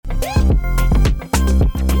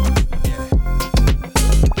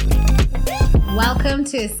Welcome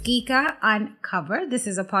to Skika Uncover. This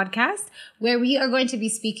is a podcast where we are going to be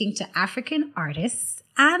speaking to African artists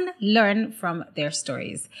and learn from their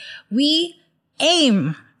stories. We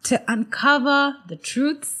aim to uncover the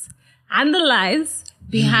truths and the lies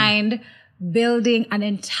behind building an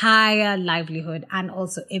entire livelihood and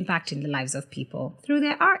also impacting the lives of people through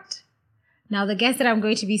their art. Now, the guest that I'm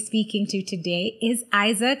going to be speaking to today is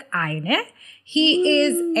Isaac Ainé. He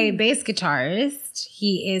is a bass guitarist.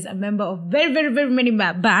 He is a member of very, very, very many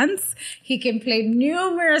bands. He can play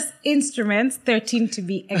numerous instruments, 13 to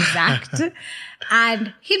be exact.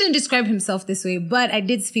 And he didn't describe himself this way, but I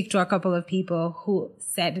did speak to a couple of people who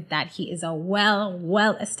said that he is a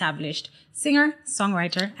well-established singer,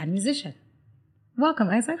 songwriter, and musician. Welcome,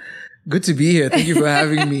 Isaac. Good to be here. Thank you for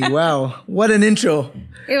having me. Wow. What an intro.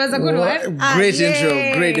 It was a good one. Great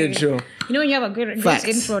intro. Great intro. You know when you have a great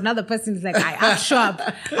intro, another person is like, I'm sharp.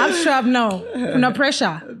 I'm sharp now. No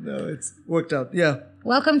pressure. No, it's worked out. Yeah.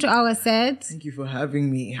 Welcome to our set. Thank you for having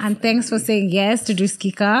me. And thanks for saying yes to do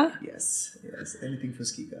Skika. Yes. Anything for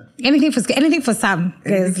Skika. Anything for Sam.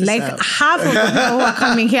 Because like Sam. Half of the people who are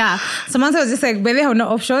coming here, someone was just like, but they have no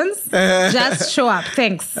options. Just show up.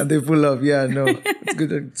 Thanks. And they pull up. Yeah, no. It's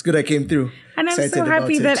good. It's good I came through. And I'm so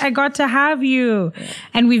happy that I got to have you. Yeah.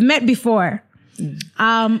 And we've met before.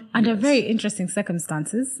 Under very interesting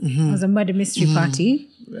circumstances. Mm-hmm. It was a murder mystery party.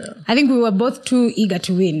 Yeah. I think we were both too eager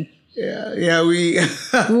to win. Yeah, we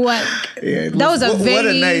were. That was a very. What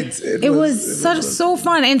a night! It was so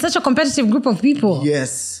fun and such a competitive group of people.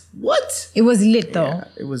 Yes. What? It was lit though. Yeah,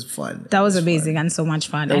 it was fun. That was amazing and so much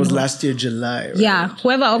fun. That was last year, July. Right? Yeah.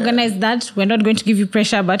 Whoever organized that, we're not going to give you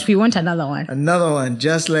pressure, but we want another one. Another one,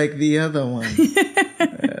 just like the other one.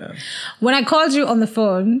 Yeah. When I called you on the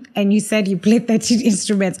phone and you said you played 13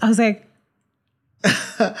 instruments, I was like,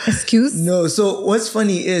 excuse? No. So what's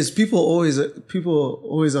funny is people always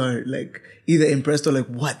are like either impressed or like,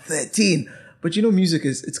 what, 13? But you know, music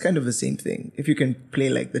it's kind of the same thing. If you can play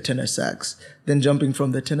like the tenor sax, then jumping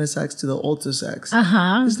from the tenor sax to the alto sax,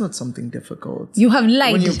 it's not something difficult. You have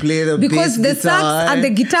lied. When you play the because the guitar, sax and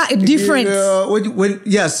the guitar are different.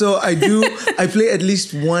 So I do, I play at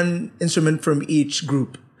least one instrument from each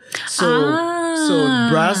group. So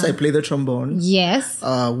brass, I play the trombone. Yes.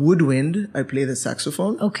 Woodwind, I play the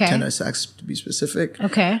saxophone. Okay. Tenor sax to be specific.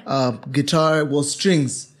 Okay. Guitar,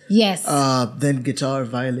 strings. Yes. Then guitar,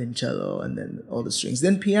 violin, cello, and then all the strings.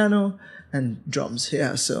 Then piano and drums.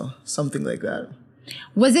 Yeah, so something like that.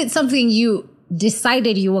 Was it something you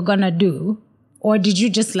decided you were gonna do? Or did you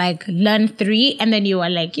just like learn 3 and then you were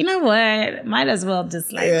like, you know what, might as well just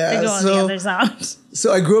figure out the other sound?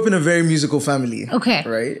 So I grew up in a very musical family. Okay.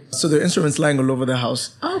 Right? So there are instruments lying all over the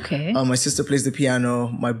house. Okay. My sister plays the piano.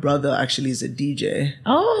 My brother actually is a DJ.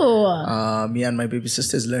 Oh. Me and my baby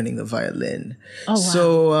sister is learning the violin. Oh, wow.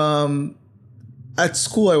 So at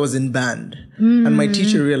school I was in band. And my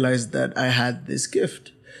teacher realized that I had this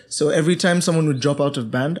gift. So every time someone would drop out of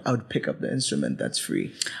band, I would pick up the instrument that's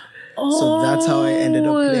free. So that's how I ended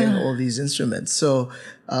up playing all these instruments. So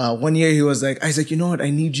one year he was like, Isaac, you know what? I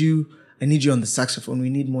need you on the saxophone. We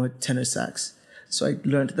need more tenor sax. So I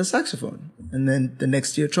learned the saxophone. And then the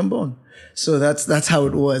next year, trombone. So that's how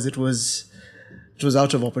it was. It was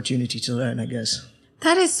out of opportunity to learn, I guess.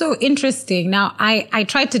 That is so interesting. Now, I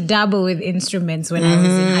tried to dabble with instruments when I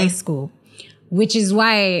was in high school, which is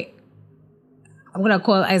why I'm going to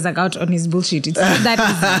call Isaac out on his bullshit. It's not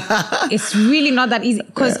that easy. It's really not that easy.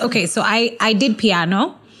 Because, so I did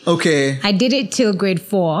piano. Okay. I did it till grade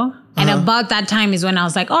 4. And about that time is when I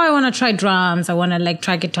was like, I want to try drums. I want to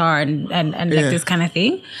try guitar and this kind of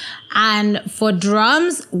thing. And for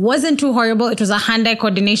drums, wasn't too horrible. It was a hand-eye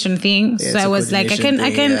coordination thing. So I was like, I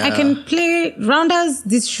can play rounders.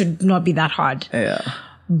 This should not be that hard. Yeah.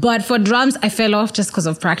 But for drums, I fell off just because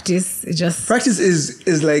of practice. Practice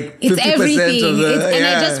is like 50% it's everything. of the... And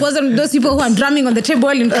I just wasn't those people who are drumming on the table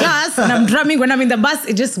in class and I'm drumming when I'm in the bus.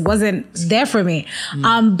 It just wasn't there for me.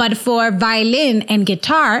 But for violin and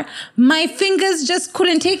guitar, my fingers just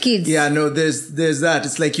couldn't take it. Yeah, no, there's that.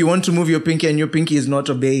 It's like you want to move your pinky and your pinky is not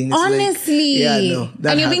obeying. It's honestly. Like, yeah, no,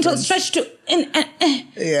 that and you're being told, stretch to...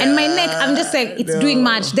 And my neck, I'm just like, it's doing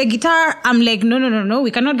much. The guitar, I'm like, no.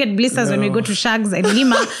 We cannot get blisters when we go to Shags and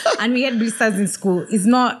Lima, and we get blisters in school. It's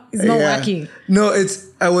not working. No,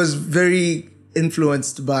 I was very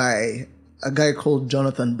influenced by a guy called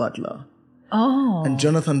Jonathan Butler. Oh. And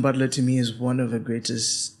Jonathan Butler to me is one of the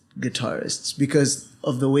greatest guitarists because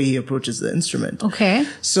of the way he approaches the instrument. Okay.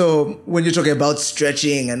 So when you're talking about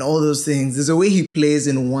stretching and all those things, there's a way he plays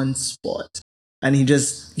in one spot. And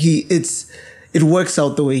it works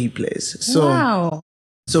out the way he plays. So, wow.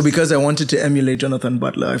 So because I wanted to emulate Jonathan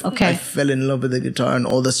Butler, Okay. I fell in love with the guitar, and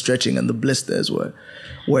all the stretching and the blisters were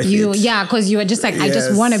worth it. Yeah, because you were just like, I just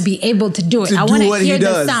Yes. want to be able to do it. To I do want to what he hear the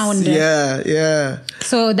does. sound. Yeah.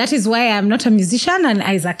 So that is why I'm not a musician and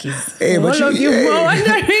Isaac is. Hey, For but all of you who are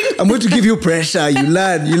wondering. I'm going to give you pressure. You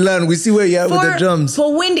learn. We see where you're at with the drums.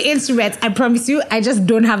 For wind instruments, I promise you, I just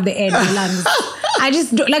don't have the air in lungs. I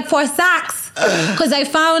just don't, like for sax, because I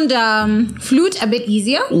found flute a bit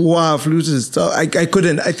easier. Wow, flute is tough. I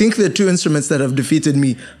couldn't. I think the two instruments that have defeated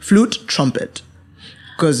me, flute, trumpet.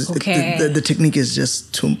 Because Okay. the technique is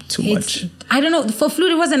just too much. I don't know. For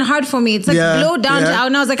flute, it wasn't hard for me. It's like blow down to out.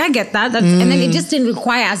 And I was like, I get that. And then it just didn't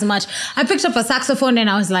require as much. I picked up a saxophone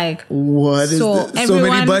and I was like, What is so this? So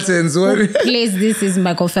many buttons. Who plays this is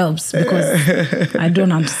Michael Phelps because I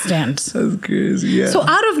don't understand. That's crazy. Yeah. So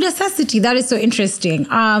out of necessity, that is so interesting.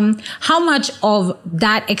 How much of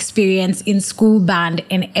that experience in school band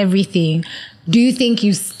and everything do you think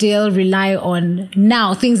you still rely on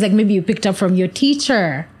now? Things like maybe you picked up from your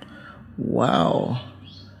teacher. Wow.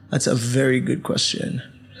 That's a very good question.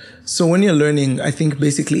 So when you're learning, I think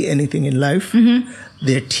basically anything in life,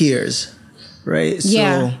 they're tiers, right?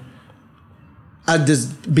 Yeah. So at this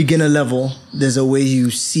beginner level, there's a way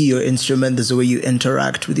you see your instrument. There's a way you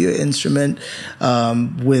interact with your instrument.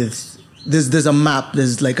 There's a map.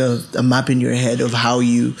 There's like a map in your head of how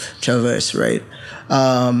you traverse, right?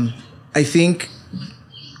 I think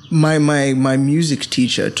my music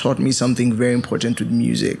teacher taught me something very important with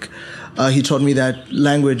music. He taught me that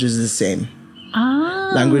language is the same.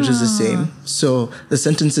 Language is the same. So the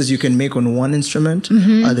sentences you can make on one instrument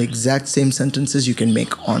are the exact same sentences you can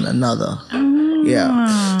make on another.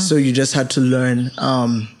 Yeah. So you just had to learn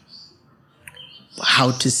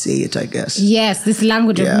how to say it, I guess. Yes, this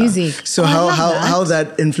language of music. So how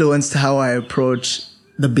that influenced how I approach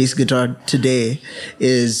the bass guitar today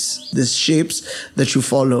is this shapes that you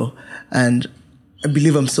follow. And I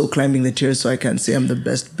believe I'm still climbing the tiers, so I can't say I'm the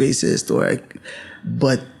best bassist,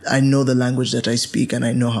 but I know the language that I speak and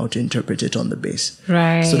I know how to interpret it on the bass.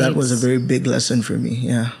 Right. So that was a very big lesson for me.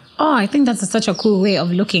 Yeah. Oh, I think that's such a cool way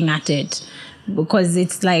of looking at it, because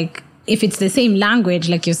it's like, if it's the same language,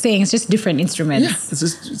 like you're saying, it's just different instruments. Yeah,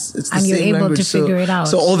 it's the and same you're able language. to figure it out.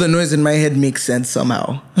 So all the noise in my head makes sense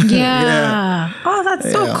somehow. Yeah. Oh,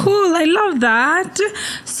 that's so cool. I love that.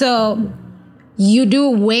 So you do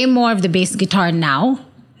way more of the bass guitar now.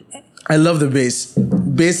 I love the bass.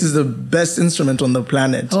 Bass is the best instrument on the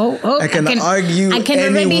planet. I can argue I can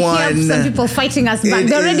already hear some people fighting us back.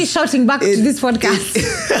 They're already shouting back to this podcast.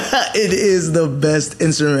 It is the best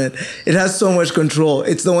instrument. It has so much control.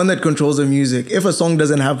 It's the one that controls the music. If a song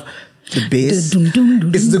doesn't have the bass,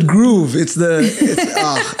 it's the groove.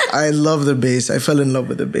 I love the bass. I fell in love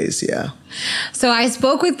with the bass, yeah. So I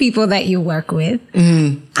spoke with people that you work with. Who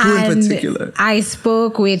in particular? I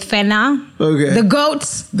spoke with Fena. Okay. The goat.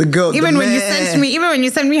 The goat. Even when you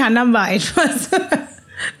sent me her number, it was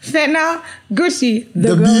Fena Gucci.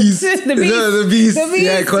 The goat. beast. The beast. The beast. The beast.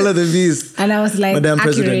 Yeah, I call her the beast. And I was like, Madam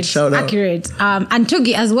accurate, President, shout out. accurate. And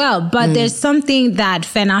Tugi as well. But there's something that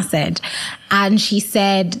Fena said. And she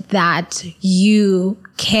said that you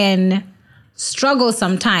can struggle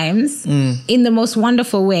sometimes in the most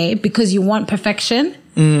wonderful way because you want perfection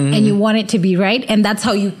and you want it to be right. And that's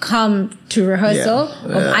how you come to rehearsal.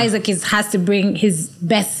 Isaac has to bring his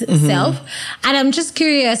best self. And I'm just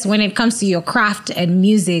curious, when it comes to your craft and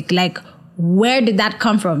music, like, where did that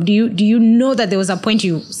come from? Do you know that there was a point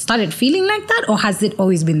you started feeling like that, or has it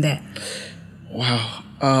always been there? Wow.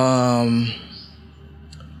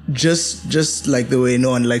 Just like the way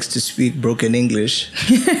no one likes to speak broken English.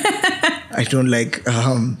 I don't like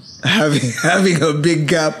having a big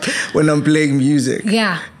gap when I'm playing music.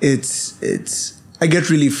 Yeah. I get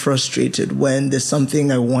really frustrated when there's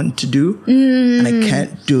something I want to do and I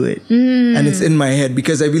can't do it. And it's in my head,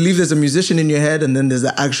 because I believe there's a musician in your head and then there's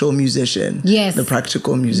the actual musician. Yes. The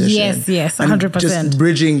practical musician. Yes, 100%. And just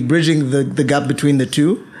bridging the gap between the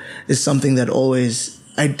two is something that always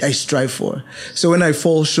I strive for. So when I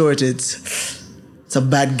fall short, it's a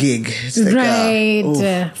bad gig. It's like,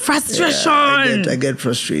 right. Frustration. Yeah, I get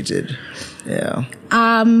frustrated. Yeah.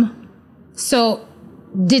 So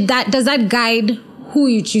does that guide who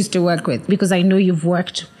you choose to work with? Because I know you've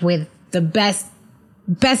worked with the best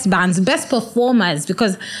bands, best performers,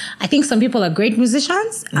 because I think some people are great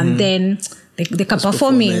musicians and then they can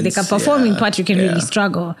performing part you can really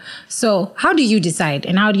struggle. So how do you decide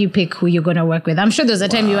and how do you pick who you're going to work with? I'm sure there's a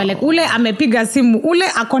time you were like, ule amepiga simu, ule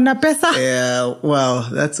akona pesa. Yeah, wow,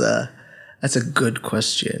 that's a good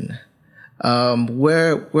question.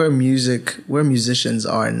 Where musicians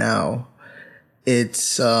are now,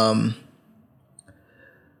 it's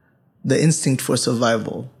the instinct for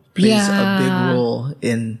survival plays a big role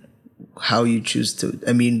in how you choose to,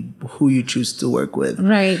 who you choose to work with.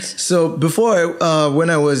 Right. So before, when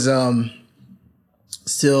I was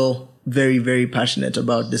still very, very passionate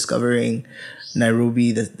about discovering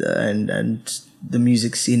Nairobi and the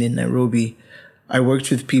music scene in Nairobi, I worked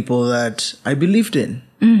with people that I believed in.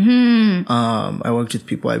 I worked with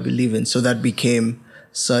people I believe in. So that became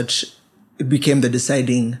the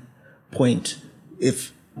deciding point.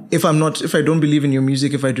 If I don't believe in your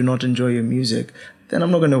music, if I do not enjoy your music, then I'm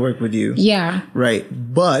not going to work with you. Yeah. Right.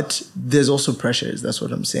 But there's also pressures. That's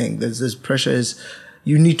what I'm saying. There's pressures.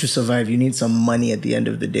 You need to survive. You need some money at the end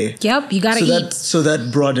of the day. Yep. You got to eat. So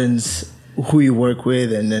that broadens who you work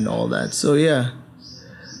with and then all that. So yeah,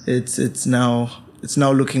 it's now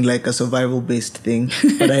looking like a survival based thing,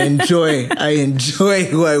 but I enjoy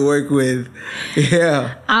who I work with.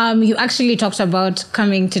 Yeah. You actually talked about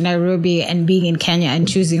coming to Nairobi and being in Kenya and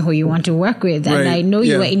choosing who you want to work with. And I know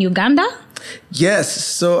you were in Uganda. Yes.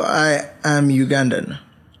 So I am Ugandan.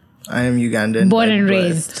 Born and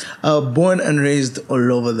raised. Born and raised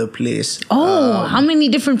all over the place. Oh, how many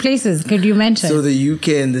different places could you mention? So the UK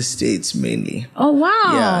and the States mainly. Oh,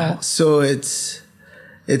 wow. Yeah. So it's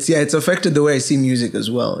affected the way I see music as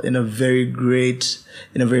well in a very great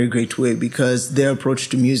way, because their approach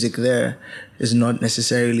to music there is not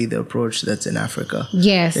necessarily the approach that's in Africa.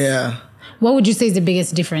 Yes. Yeah. What would you say is the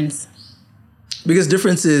biggest difference? Biggest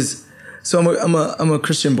difference is, so I'm a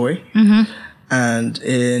Christian boy, and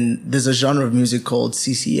there's a genre of music called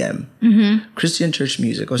CCM, Christian church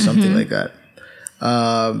music or something like that.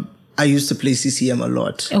 I used to play CCM a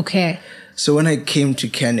lot. Okay. So when I came to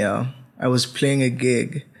Kenya, I was playing a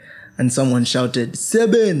gig and someone shouted,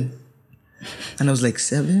 7. And I was like,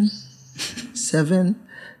 7? 7?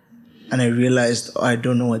 And I realized, I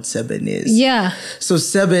don't know what 7 is. Yeah. So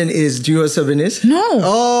 7 is, do you know what 7 is? No.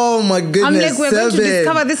 Oh my goodness. I'm like, we're going to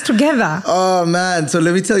discover this together. Oh man. So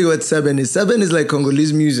let me tell you what 7 is. 7 is like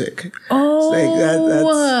Congolese music. Oh. It's like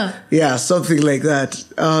that's something like that.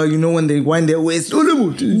 When they wind their waist.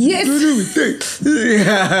 Yes.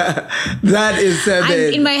 Yeah. That is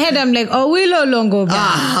 7. In my head, I'm like, Wilo Longo.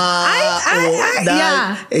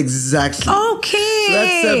 Yeah. Exactly. Okay. So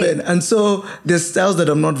that's 7. And so there's styles that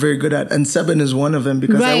I'm not very good at. And 7 is one of them,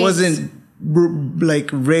 because I wasn't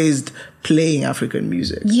raised playing African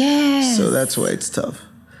music. Yes. So that's why it's tough.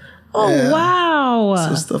 Oh, yeah. Wow.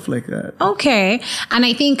 So stuff like that. Okay. And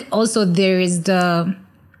I think also there is the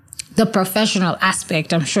professional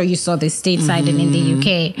aspect. I'm sure you saw this stateside and in the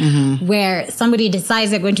UK, where somebody decides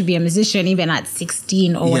they're going to be a musician even at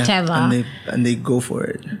 16 or whatever. And they go for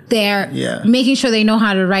it. They're making sure they know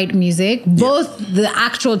how to write music, both the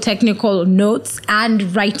actual technical notes and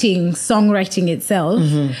songwriting itself.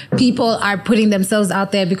 People are putting themselves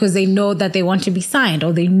out there because they know that they want to be signed,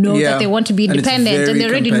 or they know that they want to be independent, and they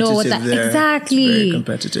already know what that exactly. It's very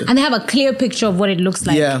competitive. And they have a clear picture of what it looks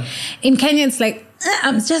like. Yeah. In Kenya, it's like,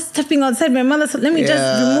 I'm just stepping outside my mother, so let me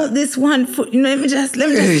just remove this one foot. Let me just try.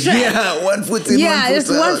 Yeah, 1 foot in, 1 foot out. just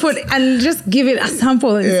 1 foot, and just give it a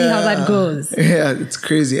sample and see how that goes. Yeah, it's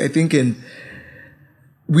crazy. I think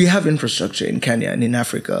we have infrastructure in Kenya and in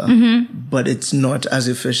Africa, but it's not as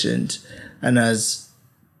efficient and as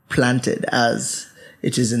planted as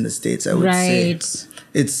it is in the States, I would say.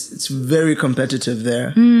 It's very competitive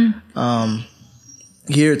there.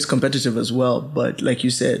 Here it's competitive as well, but like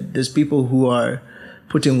you said, there's people who are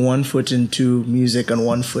putting 1 foot into music and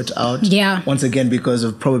 1 foot out. Yeah. Once again, because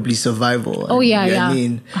of probably survival. Oh, yeah. I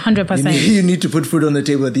mean, 100%. You need to put food on the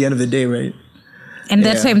table at the end of the day, right? And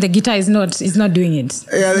that time the guitar is not doing it.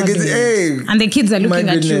 Yeah, and the kids are looking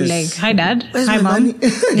at you like, hi dad, hi mom.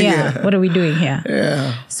 What are we doing here?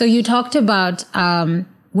 Yeah. So you talked about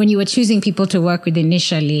when you were choosing people to work with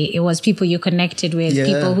initially, it was people you connected with,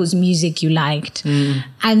 people whose music you liked.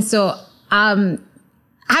 And so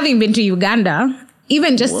having been to Uganda,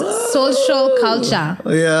 even just social culture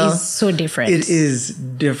is so different. It is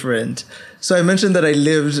different. So I mentioned that I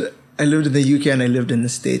lived in the UK and I lived in the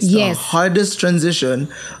States. Yes. The hardest transition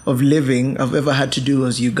of living I've ever had to do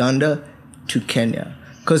was Uganda to Kenya.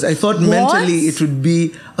 Because I thought mentally it would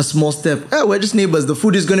be a small step. Oh, we're just neighbors. The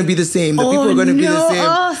food is going to be the same. The people are going to be the same.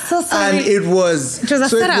 Oh, so sorry. And it was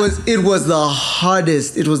it was the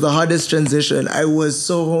hardest. It was the hardest transition. I was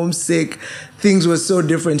so homesick. Things were so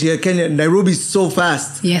different here. Kenya, Nairobi is so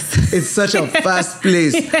fast. Yes. It's such a fast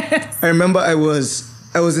place. Yes. I remember I was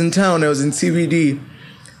in town. I was in CBD,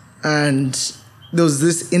 and there was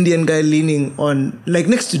this Indian guy leaning on, like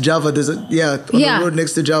next to Java. There's the road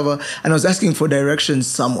next to Java. And I was asking for directions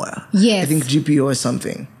somewhere. Yes. I think GPO or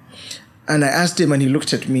something. And I asked him and he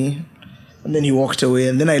looked at me And then he walked away.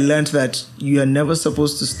 And then I learned that you are never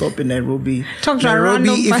supposed to stop in Nairobi. Talk to Nairobi,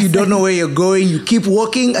 if you don't know where you're going, you keep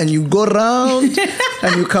walking and you go around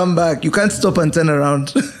and you come back. You can't stop and turn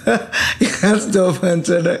around. You can't stop and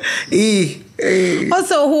turn around.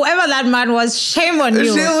 Also, whoever that man was, shame on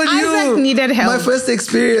you. Shame on Isaac needed help. My first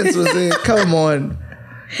experience was come on.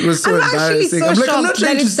 It was so embarrassing. I'm like, I'm not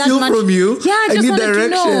trying to steal from you. Yeah, I just need wanted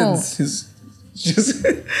directions. to know. Just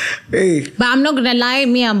But I'm not gonna lie,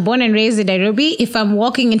 me, I'm born and raised in Nairobi. If I'm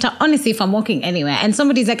walking if I'm walking anywhere and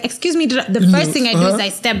somebody's like, excuse me, the first thing I do is I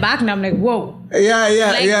step back and I'm like, whoa.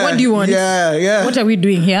 Yeah. What do you want? Yeah. What are we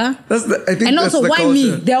doing here? I think and that's also, the why culture.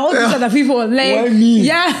 me? There are all these other people. Like, why me?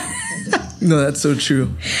 Yeah. No, that's so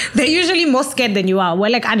true. They're usually more scared than you are. We're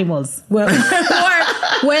like animals. We're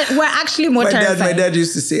actually more terrified. My dad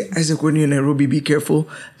used to say, Isaac, when you're in Nairobi, be careful.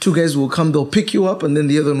 2 guys will come, they'll pick you up, and then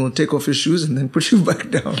the other one will take off his shoes and then put you back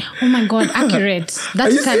down. Oh my God, accurate. That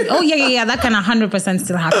can 100%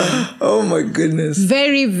 still happen. Oh my goodness.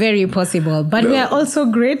 Very, very possible. But we are also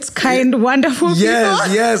great, kind, wonderful people.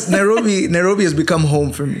 Yes. Nairobi has become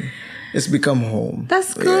home for me. It's become home.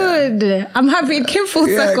 That's good. Yeah. I'm happy it came full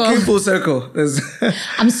circle. Yeah, came full circle.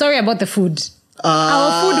 I'm sorry about the food.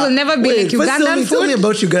 Our food will never be like Ugandan food. Tell me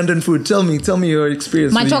about Ugandan food. Tell me your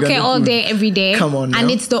experience with Ugandan all food. day, every day. Come on now.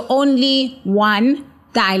 And it's the only one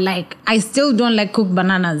that I like. I still don't like cooked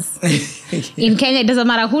bananas. In Kenya, it doesn't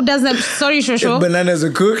matter who does them. Sorry, Shosho. If bananas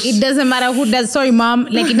are cooked. It doesn't matter who does. Sorry, Mom.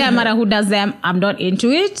 Like, it doesn't matter who does them. I'm not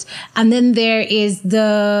into it. And then there is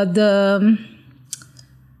the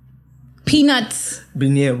peanuts.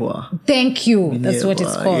 Binyewa. Thank you. That's what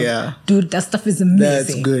it's called. Yeah. Dude, that stuff is amazing.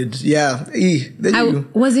 That's good. Yeah. I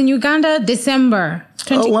was in Uganda December.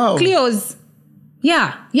 Oh, wow. Cleo's.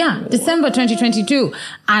 Yeah. December 2022.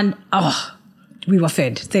 And, we were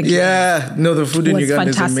fed. Thank you. Yeah. No, the food in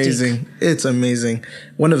Uganda fantastic. is amazing. It's amazing.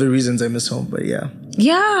 One of the reasons I miss home, but yeah.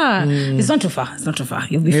 Yeah. It's not too far.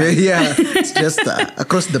 You'll be fine. Yeah. It's just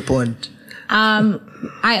across the pond.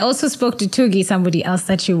 I also spoke to Tugi, somebody else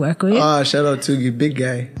that you work with. Shout out Tugi, big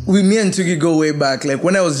guy. Me and Tugi go way back. Like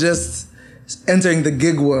when I was just entering the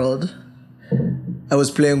gig world, I was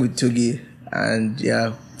playing with Tugi, and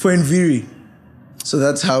for Nviiri. So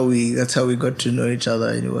that's how we got to know each other.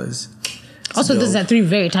 And it was also dope. Those are 3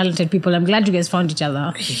 very talented people. I'm glad you guys found each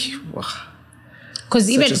other. Because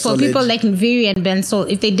even for people like Nviiri and Ben Sol,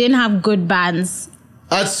 if they didn't have good bands.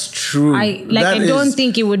 That's true. I don't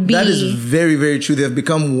think it would be. That is very, very true. They've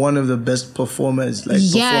become one of the best performers,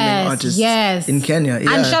 performing artists in Kenya.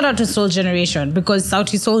 Yeah. And shout out to Soul Generation, because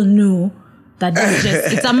Sauti Sol knew that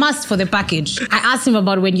it's a must for the package. I asked him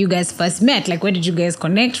about when you guys first met, like where did you guys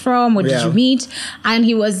connect from? Where did you meet? And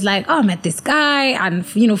he was like, I met this guy, and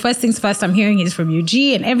first things first, I'm hearing he's from UG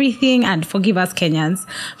and everything, and forgive us Kenyans.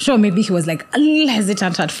 Sure, maybe he was like a little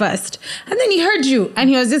hesitant at first. And then he heard you and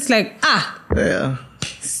he was just like,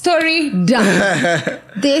 story done.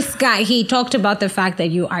 This guy, he talked about the fact that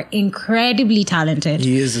you are incredibly talented.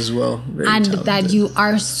 He is as well. Very talented. That you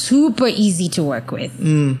are super easy to work with.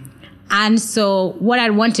 And so what I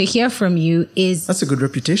want to hear from you is... That's a good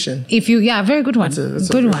reputation. If you... Yeah, very good one. That's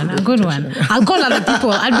a good one. I'll call other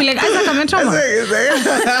people. I'll be like, Isaac, I'm in trauma.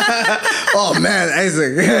 Oh, man,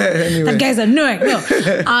 Isaac. Anyway. That guy's annoying. No.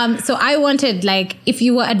 So I wanted, if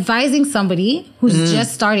you were advising somebody who's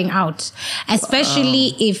just starting out,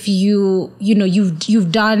 especially if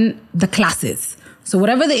you've done the classes. So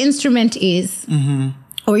whatever the instrument is...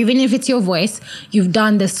 Or even if it's your voice, you've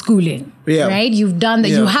done the schooling, right? You've done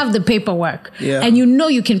you have the paperwork, and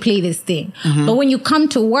you can play this thing. But when you come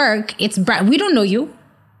to work, it's we don't know you.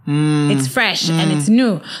 It's fresh and it's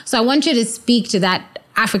new. So I want you to speak to that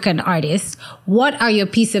African artist. What are your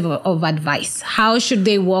pieces of advice? How should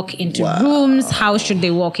they walk into rooms? How should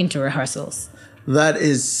they walk into rehearsals? That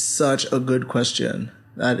is such a good question.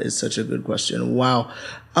 Wow.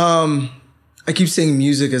 I keep saying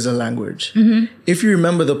music is a language. If you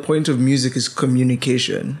remember, the point of music is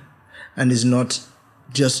communication and is not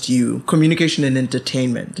just you. Communication and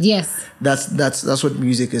entertainment. Yes. That's what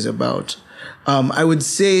music is about. I would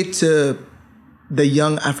say to the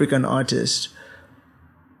young African artist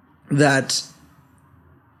that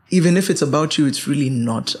even if it's about you, it's really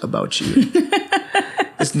not about you.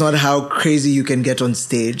 It's not how crazy you can get on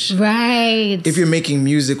stage. Right. If you're making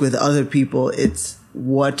music with other people, it's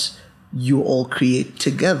what you all create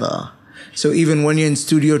together. So even when you're in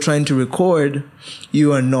studio trying to record,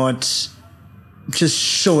 you are not just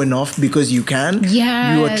showing off because you can.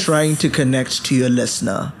 Yes. You are trying to connect to your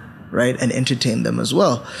listener, right? And entertain them as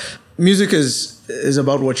well. Music is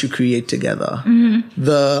about what you create together.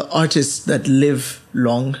 The artists that live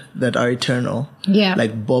long, that are eternal,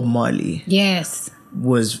 like Bob Marley. Yes.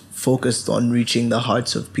 was focused on reaching the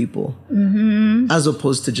hearts of people as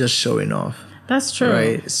opposed to just showing off. That's true.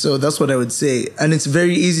 Right. So that's what I would say. And it's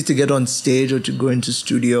very easy to get on stage or to go into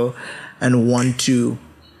studio and want to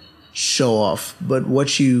show off. But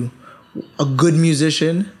a good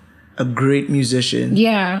musician, a great musician,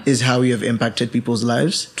 is how you have impacted people's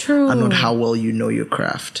lives. True. And not how well you know your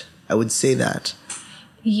craft. I would say that.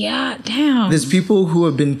 Yeah, damn. There's people who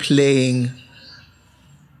have been playing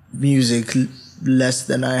music less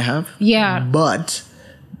than I have. Yeah. But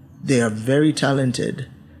they are very talented.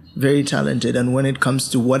 Very talented. And when it comes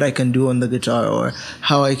to what I can do on the guitar or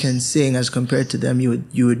how I can sing as compared to them, you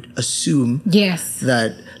would assume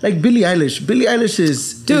that, like Billie Eilish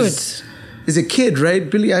is a kid, right?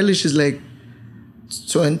 Billie Eilish is like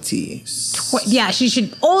 20.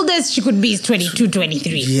 Oldest she could be is 22,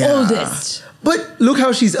 23. Yeah. Oldest. But look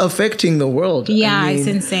how she's affecting the world. Yeah, I mean, it's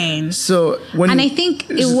insane. So I think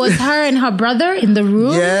it was her and her brother in the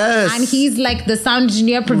room. Yes. And he's like the sound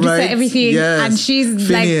engineer, producer, everything. Yes. And she's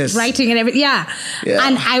Phineas. like writing and everything. Yeah.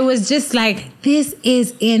 And I was just like, this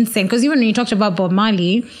is insane. Because even when you talked about Bob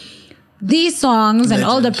Marley, these songs and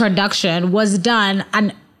all the production was done,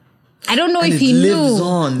 and I don't know if he knew.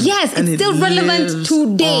 On. Yes, it's still relevant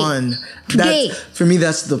today. For me,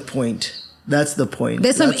 that's the point. That's the point.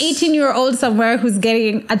 There's some 18-year-old somewhere who's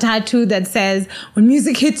getting a tattoo that says, when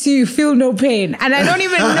music hits you, you feel no pain. And I don't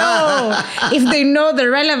even know if they know the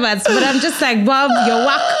relevance, but I'm just like, Bob, your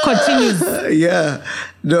work continues. Yeah.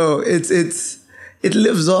 No, it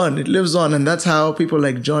lives on. It lives on. And that's how people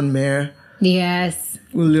like John Mayer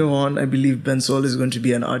will live on. I believe Ben Sol is going to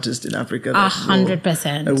be an artist in Africa.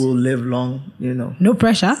 100%. That will live long, you know. No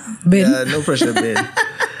pressure, Ben. Yeah, no pressure, Ben.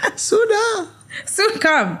 Soon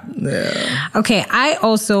come. Yeah. Okay, I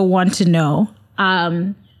also want to know,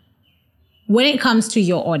 when it comes to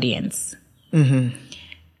your audience, and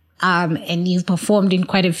you've performed in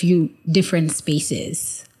quite a few different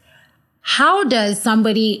spaces, how does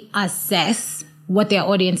somebody assess what their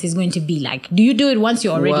audience is going to be like? Do you do it once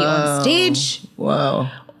you're already on stage? Wow.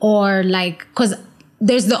 Or like, because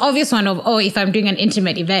there's the obvious one of, if I'm doing an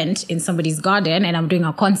intimate event in somebody's garden and I'm doing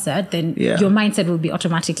a concert, then your mindset will be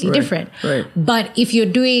automatically different. Right. But if you're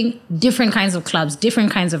doing different kinds of clubs,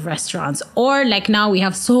 different kinds of restaurants, or like now we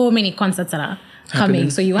have so many concerts that are coming.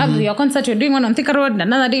 So you have your concert, you're doing one on Thika Road, and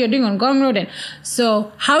another day you're doing on Gong Road. And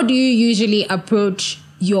so how do you usually approach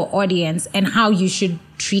your audience and how you should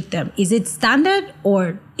treat them? Is it standard,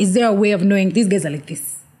 or is there a way of knowing these guys are like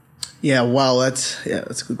this? Yeah, wow, that's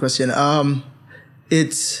a good question.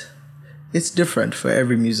 It's different for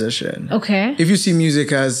every musician. Okay. If you see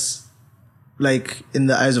music as like in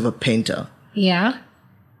the eyes of a painter. Yeah.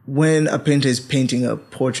 When a painter is painting a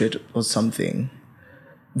portrait or something,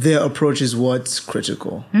 their approach is what's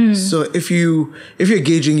critical. So if you're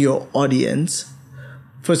gauging your audience,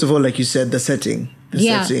 first of all, like you said, the setting.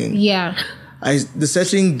 The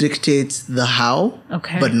setting dictates the how,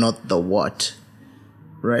 but not the what.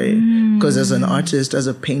 Right? Because as an artist, as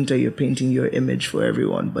a painter, you're painting your image for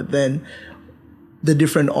everyone. But then the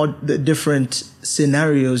different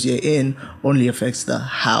scenarios you're in only affects the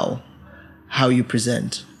how you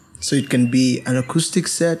present. So it can be an acoustic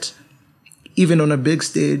set, even on a big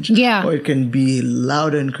stage. Yeah. Or it can be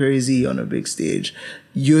loud and crazy on a big stage.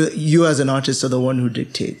 You as an artist are the one who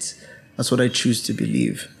dictates. That's what I choose to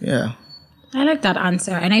believe. Yeah. I like that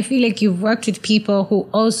answer. And I feel like you've worked with people who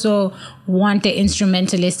also want the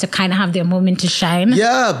instrumentalists to kind of have their moment to shine.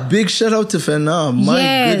 Yeah, big shout out to Fena.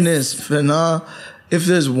 My goodness, Fena. If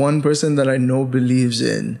there's one person that I know believes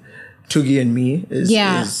in Tugi and me is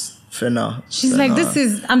Fena. She's like,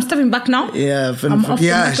 I'm stepping back now. Yeah,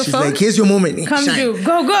 Fena. She's like, here's your moment. Come shine. do.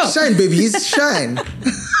 Go. Shine, babies. Shine.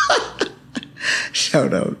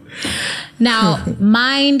 Shout out. Now,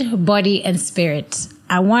 mind, body, and spirit.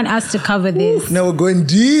 I want us to cover this. Now we're going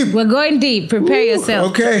deep. Prepare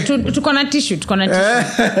yourself. Okay. Tukona tissue.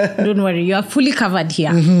 Don't worry. You are fully covered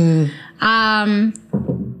here.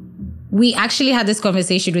 We actually had this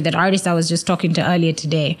conversation with an artist I was just talking to earlier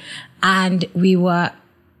today. And we were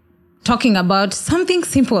talking about something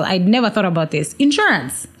simple. I'd never thought about this.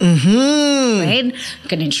 Insurance. Right? You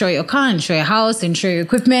can insure your car, insure your house, insure your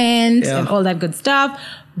equipment, and all that good stuff.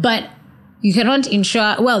 But you cannot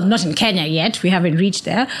insure, well, not in Kenya yet. We haven't reached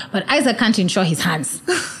there. But Isaac can't insure his hands.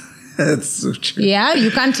 That's so true. Yeah, you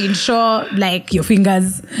can't insure like your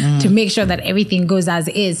fingers to make sure that everything goes as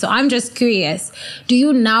is. So I'm just curious, do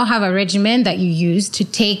you now have a regimen that you use to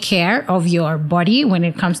take care of your body when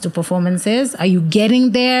it comes to performances? Are you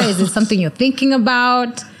getting there? Is it something you're thinking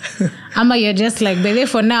about? Ama, you're just like, baby,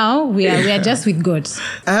 for now, we are just with God.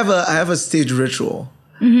 I have a stage ritual.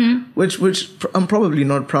 which I'm probably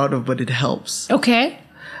not proud of, but it helps. Okay.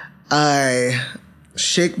 I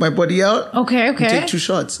shake my body out. Okay. And take 2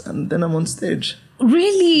 shots, and then I'm on stage.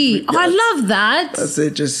 Really? Oh, I love that. That's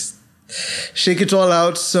it. Just shake it all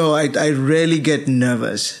out. So I rarely get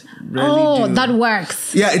nervous. That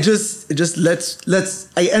works. Yeah, it just lets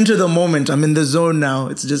I enter the moment. I'm in the zone now.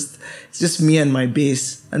 It's just me and my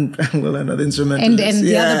bass and another instrumentalist. And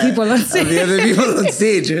the other people on stage. And the other people on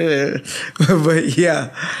stage.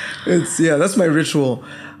 But that's my ritual.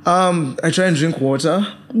 I try and drink water.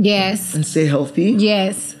 Yes. And stay healthy.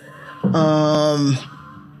 Yes.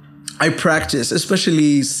 I practice,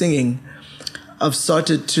 especially singing. I've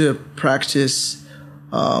started to practice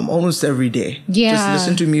almost every day. Yeah. Just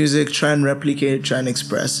listen to music, try and replicate, try and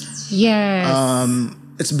express. Yes.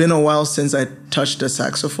 It's been a while since I touched a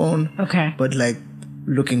saxophone. Okay. But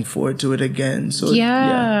looking forward to it again. So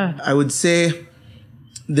yeah. I would say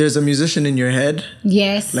there's a musician in your head.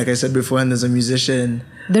 Yes. Like I said before, and there's a musician.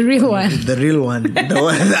 The real one. The real one.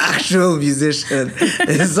 The actual musician.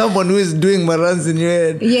 There's someone who is doing maruns in your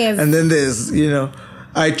head. Yes. And then there's,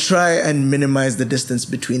 I try and minimize the distance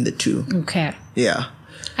between the two. Okay. Yeah.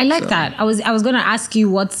 I like that. I was going to ask you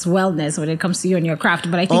what's wellness when it comes to you and your craft,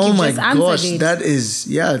 but I think you just answered it. That is,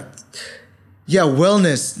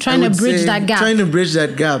 wellness. Trying to bridge that gap. Trying to bridge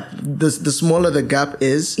that gap. The smaller the gap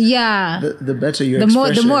is, the better your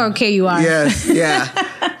expression. The more okay you are. Yes, yeah.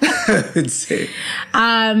 I would say.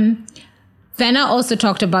 Fena also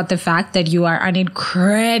talked about the fact that you are an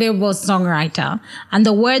incredible songwriter. And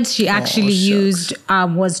the words she actually used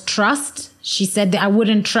was trust. She said that I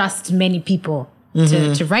wouldn't trust many people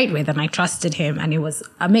to write with, and I trusted him, and it was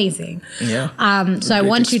amazing. Yeah. So I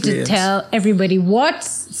want you to tell everybody what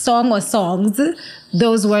song or songs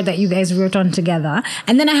those were that you guys wrote on together.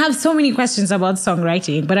 And then I have so many questions about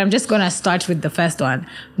songwriting, but I'm just going to start with the first one.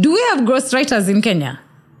 Do we have ghostwriters in Kenya?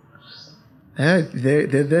 Yeah, they're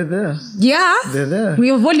there. Yeah? They're there.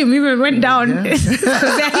 Your volume even went down. Yeah.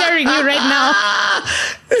 They're hearing you right now.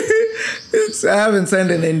 I haven't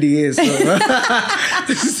signed an NDA, so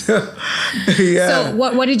yeah. So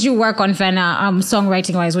what did you work on, Fena,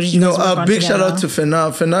 songwriting-wise? What did you guys work on big together? shout out to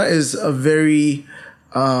Fena. Fena is a very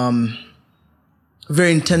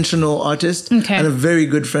very intentional artist and a very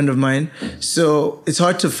good friend of mine. So it's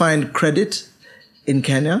hard to find credit in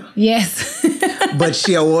Kenya. Yes. But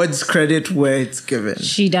she awards credit where it's given.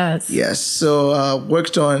 She does. Yes. So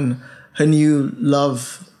worked on her new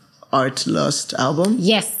Love, Art, Lust album.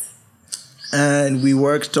 Yes. And we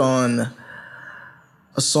worked on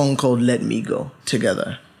a song called Let Me Go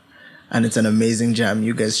together. And it's an amazing jam.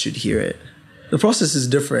 You guys should hear it. The process is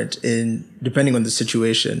different depending on the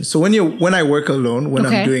situation. So when I work alone, when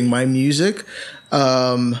I'm doing my music,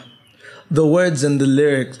 the words and the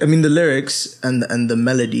lyrics and the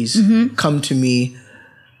melodies come to me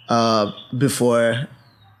before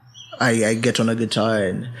I get on a guitar,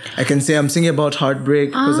 and I can say I'm singing about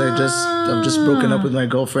heartbreak because I've just broken up with my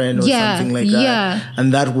girlfriend or something like that. Yeah.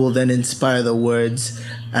 And that will then inspire the words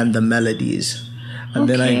and the melodies. And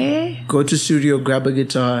then I go to studio, grab a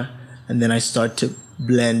guitar, and then I start to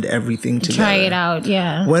blend everything together. Try it out,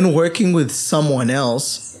 yeah. When working with someone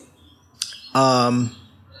else,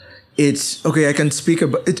 it's okay. I can speak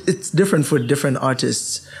about it. It's different for different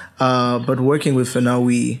artists. But working with Fena,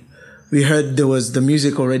 we heard there was the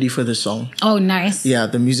music already for the song. Oh, nice. Yeah,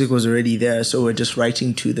 the music was already there, so we're just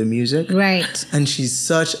writing to the music. Right. And she's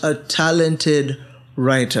such a talented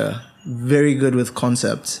writer, very good with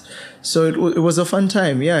concepts. So it was a fun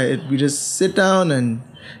time. Yeah, we just sit down and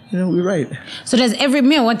we write. So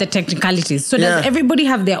I want the technicalities. So does everybody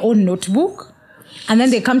have their own notebook? And then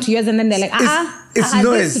they come to yours and then they're like,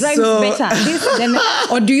 noise. This rhymes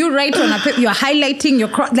better. Or do you write on a paper? You're highlighting your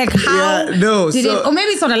how? Yeah, no. Or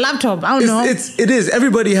maybe it's on a laptop. I don't know. It is.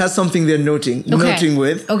 Everybody has something they're noting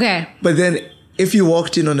with. Okay. But then if you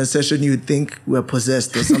walked in on a session, you'd think we're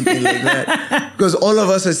possessed or something like that. Because all of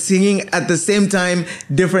us are singing at the same time,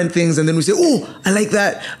 different things. And then we say, oh, I like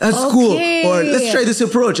that. That's cool. Or let's try this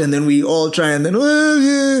approach. And then we all try and then,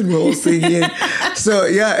 we're all singing. So,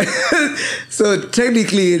 yeah. So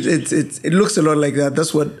technically, it looks a lot like that.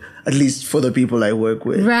 That's what, at least for the people I work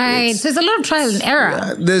with. Right. So it's a lot of trial and error.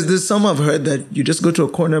 Yeah, there's some I've heard that you just go to a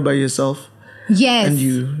corner by yourself. Yes. And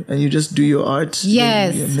you just do your art.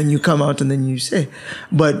 Yes. And then you come out and then you say.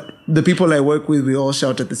 But the people I work with, we all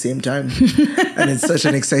shout at the same time. And it's such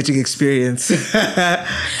an exciting experience.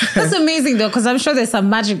 That's amazing though, because I'm sure there's some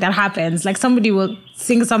magic that happens. Like somebody will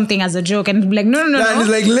sing something as a joke and be like, no. And it's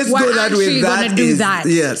like, let's go that way. We're actually going to do that.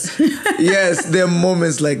 Yes. Yes, there are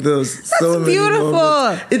moments like those. That's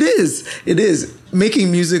beautiful. It is.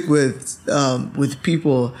 Making music with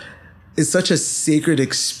people is such a sacred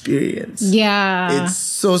experience. Yeah. It's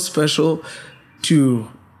so special to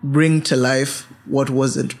bring to life what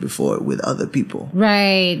wasn't before with other people.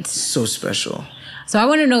 Right. So special. So I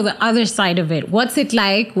want to know the other side of it. What's it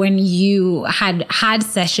like when you had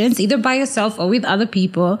sessions, either by yourself or with other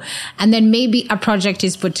people, and then maybe a project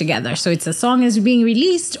is put together? So it's a song is being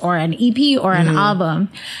released, or an EP, or an album,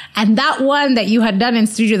 and that one that you had done in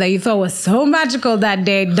studio that you thought was so magical that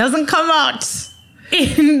day doesn't come out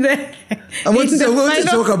in the. I'm going to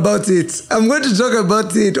talk about it. I'm going to talk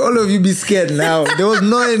about it. All of you be scared now. There was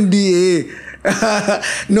no NDA.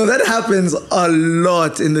 No, that happens a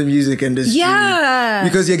lot in the music industry. Yeah.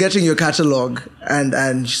 Because you're getting your catalog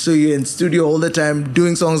and so you're in studio all the time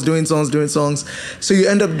doing songs. So you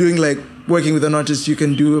end up doing like working with an artist, you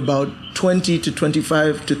can do about 20 to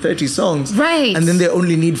 25 to 30 songs. Right. And then they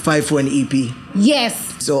only need 5 for an EP.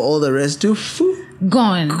 Yes. So all the rest do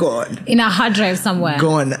Gone. In a hard drive somewhere.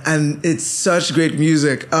 Gone. And it's such great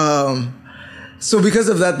music. So because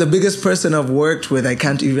of that, the biggest person I've worked with, I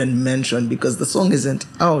can't even mention because the song isn't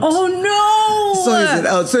out. Oh no! The song isn't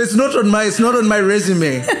out. So it's not on my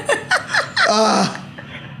resume.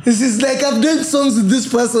 This is like, I've done songs with this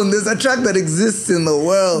person. There's a track that exists in the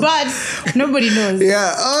world. But nobody knows.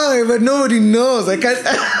 Yeah. Oh, but nobody knows. I can't.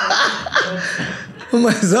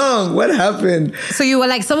 My song. What happened? So you were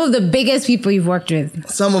like some of the biggest people you've worked with.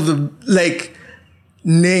 Some of the, like,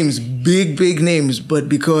 names, big names, but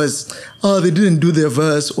because they didn't do their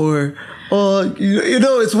verse, or you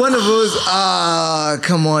know, it's one of those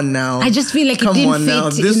come on now. I just feel like it didn't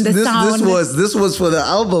fit in the sound. This was for the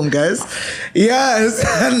album, guys. Yes,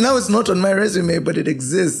 and now it's not on my resume, but it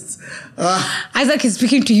exists. Isaac is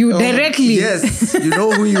speaking to you directly. Yes, you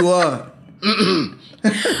know who you are.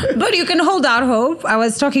 But you can hold out hope. I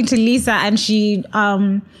was talking to Lisa and she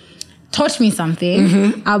taught me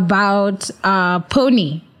something about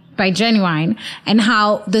Pony by Genuine and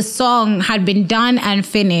how the song had been done and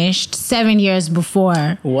finished 7 years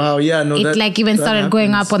before. Wow, yeah, no, it like even started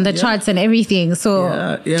going up on the charts and everything. So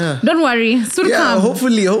yeah. Don't worry, soon come.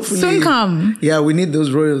 Hopefully. Soon come. Yeah, we need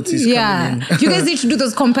those royalties coming in. You guys need to do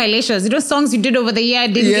those compilations. You know, songs you did over the year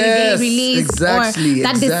didn't get released. Exactly. Or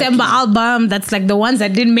that December album, that's like the ones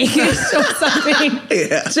that didn't make it or something.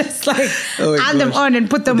 Yeah. Just like add them on and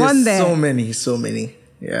put them on there. So many.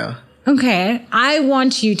 Yeah. Okay, I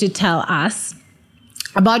want you to tell us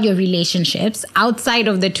about your relationships outside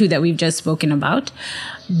of the two that we've just spoken about.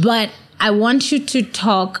 But I want you to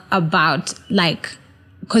talk about, like,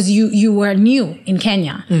 because you were new in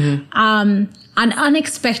Kenya, an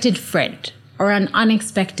unexpected friend or an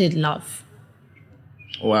unexpected love.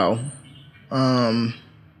 Wow.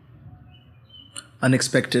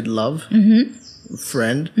 Unexpected love,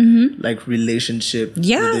 friend, like relationship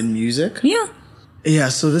within music. Yeah. Yeah,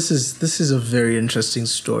 so this is a very interesting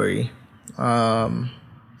story. So I'm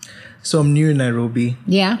new in Nairobi.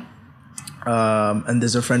 Yeah. And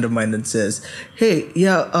there's a friend of mine that says, "Hey,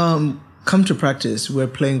 come to practice. We're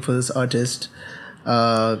playing for this artist.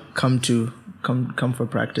 Come for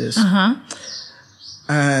practice."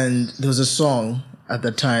 And there was a song at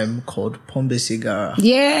the time called Pombe Sigara.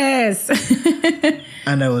 Yes.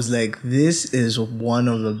 And I was like, this is one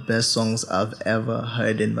of the best songs I've ever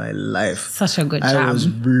heard in my life. Such a good jam. I was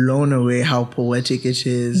blown away how poetic it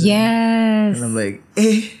is. Yes. And I'm like,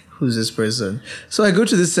 who's this person? So I go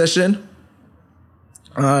to this session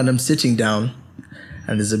and I'm sitting down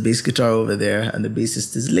and there's a bass guitar over there and the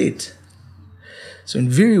bassist is late. So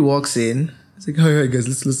Nviiri walks in. It's like, all right, guys,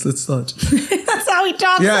 let's start. That's how he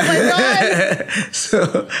talks. Yeah. Oh my God.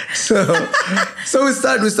 So we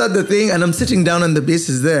start the thing, and I'm sitting down, and the bass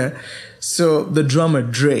is there. So the drummer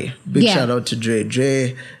Dre, big shout out to Dre.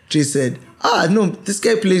 Dre said, no, this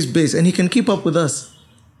guy plays bass, and he can keep up with us.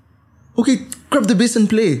 Okay, grab the bass and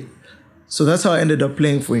play. So that's how I ended up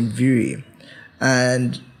playing for Nviiri,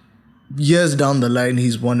 and years down the line,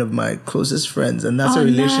 he's one of my closest friends, and that's a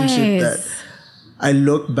relationship that I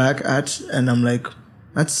look back at and I'm like,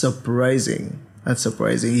 that's surprising.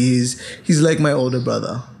 He's like my older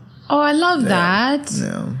brother. Oh, I love that.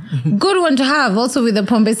 Yeah. Good one to have also with the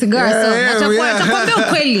Pombe Cigar song. I'll tell you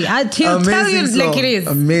song. Like it is.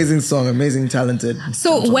 Amazing song, amazing, talented.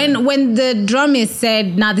 So when the drummer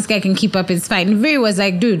said, nah, this guy can keep up, it's fine. Nviiri was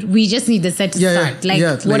like, dude, we just need the set to start. It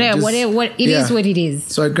is what it is.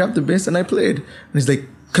 So I grabbed the bass and I played. And he's like,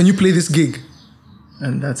 can you play this gig?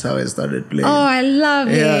 And that's how I started playing. Oh, I love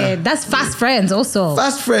it. That's fast friends also.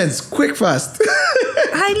 Fast friends, quick fast.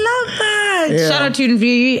 I love that. Yeah. Shout out to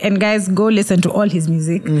Nviiri, and guys, go listen to all his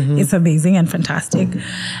music. It's amazing and fantastic.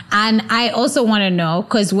 And I also want to know,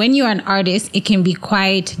 because when you're an artist, it can be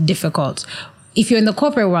quite difficult. if you're in the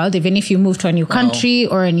corporate world, even if you move to a new country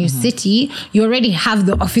or a new city, you already have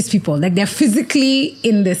the office people. Like they're physically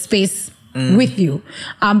in the space with you.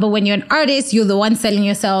 But when you're an artist, you're the one selling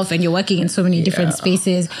yourself and you're working in so many different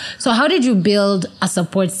spaces. So how did you build a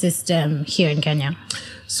support system here in Kenya?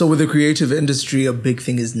 So with the creative industry, a big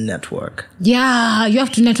thing is network. Yeah, you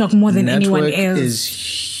have to network more than anyone else. Network is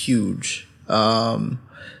huge.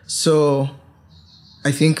 So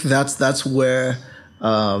I think that's where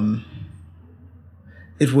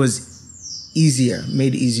it was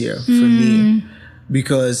made easier for me,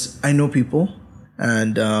 because I know people,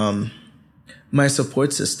 and my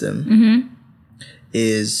support system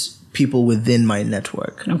is people within my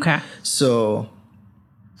network. Okay. So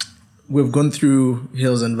we've gone through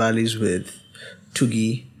hills and valleys with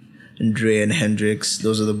Tugi and Dre and Hendrix.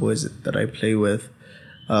 Those are the boys that I play with.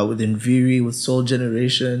 With Nviiri, with Soul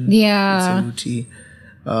Generation. Yeah. With Sauti.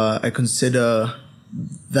 I consider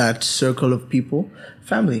that circle of people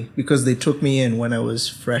family, because they took me in when I was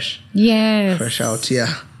fresh. Yes. Fresh out,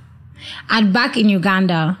 yeah. And back in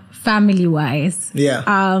Uganda, family-wise. Yeah.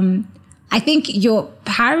 I think your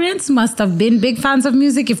parents must have been big fans of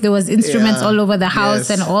music if there was instruments all over the house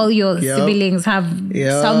and all your siblings have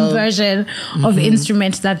some version of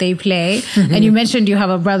instruments that they play. And you mentioned you have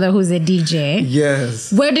a brother who's a DJ.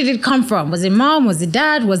 Yes. Where did it come from? Was it mom? Was it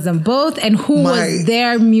dad? Was them both? And who was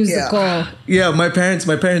their musical? Yeah, my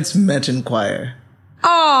parents met in choir.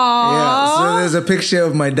 Aww. Yeah, so there's a picture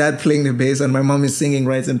of my dad playing the bass and my mom is singing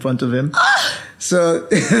right in front of him. So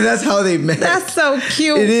that's how they met. That's so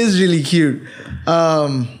cute. It is really cute.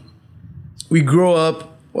 We grow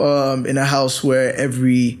up in a house where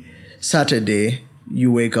every Saturday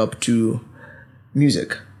you wake up to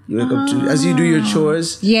music. You wake up to, as you do your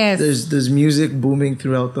chores. Yes. There's music booming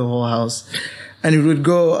throughout the whole house. And it would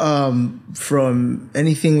go from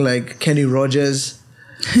anything like Kenny Rogers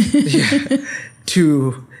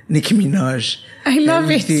to Nicki Minaj. I love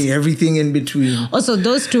everything in between. Also,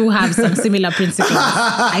 those two have some similar principles.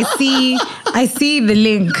 I see the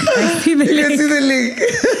link. You can see the link.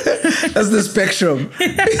 That's the spectrum.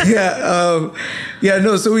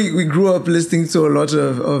 So we grew up listening to a lot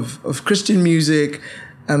of Christian music,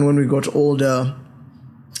 and when we got older,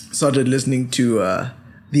 started listening to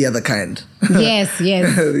the other kind. Yes. The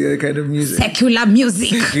other kind of music. Secular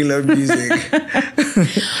music.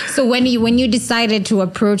 So when you decided to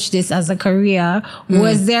approach this as a career,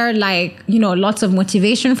 was there lots of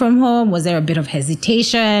motivation from home? Was there a bit of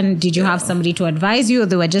hesitation? Did you have somebody to advise you, or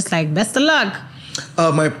they were just like, best of luck?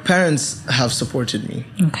 My parents have supported me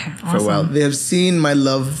for a while. They have seen my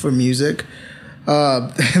love for music.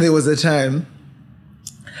 There was a time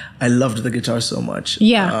I loved the guitar so much.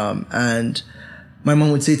 Yeah. And my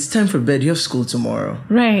mom would say, it's time for bed. You have school tomorrow.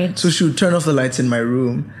 Right. So she would turn off the lights in my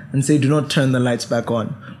room and say, do not turn the lights back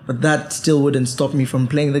on. But that still wouldn't stop me from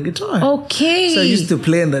playing the guitar. Okay. So I used to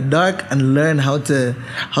play in the dark and learn how to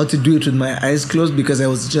do it with my eyes closed, because I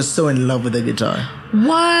was just so in love with the guitar.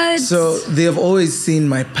 What? So they have always seen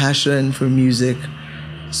my passion for music.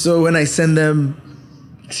 So when I send them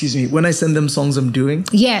songs I'm doing.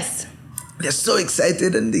 Yes. They're so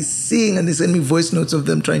excited and they sing and they send me voice notes of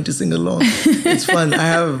them trying to sing along. It's fun.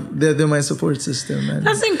 They're my support system. And,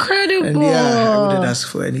 that's incredible. And I wouldn't ask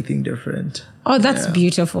for anything different. Oh, that's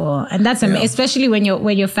beautiful. And that's especially when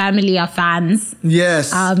your family are fans.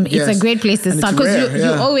 Yes. It's a great place to start, because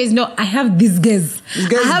you always know, I have these guys.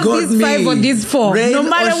 I have these 5 or these 4. Rain no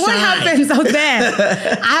matter what happens out there,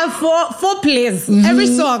 I have 4 plays. Every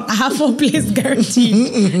song, I have 4 plays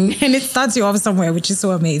guaranteed. And it starts you off somewhere, which is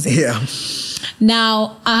so amazing. Yeah.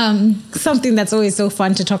 Now, something that's always so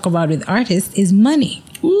fun to talk about with artists is money.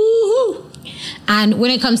 Woo-hoo. And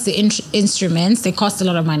when it comes to instruments, they cost a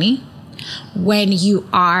lot of money. When you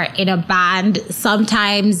are in a band,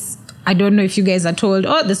 sometimes, I don't know if you guys are told,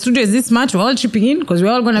 the studio is this much, we're all chipping in because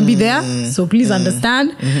we're all going to be there. So please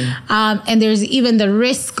understand. And there's even the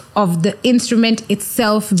risk of the instrument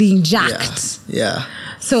itself being jacked. Yeah.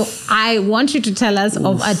 So I want you to tell us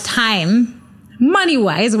of a time,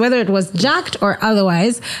 money-wise, whether it was jacked or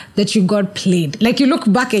otherwise, that you got played. Like you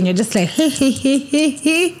look back and you're just like,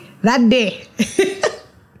 hey, that day.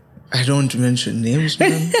 I don't mention names,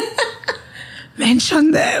 man.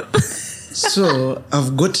 Mention them. So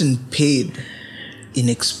I've gotten paid in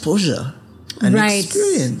exposure and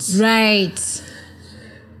experience. Right.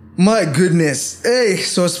 My goodness. Hey,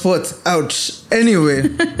 sore spot. Ouch. Anyway.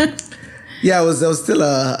 I was still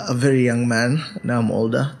a very young man. Now I'm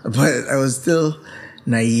older. But I was still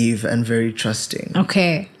naive and very trusting.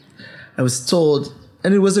 Okay. I was told,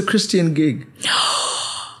 and it was a Christian gig.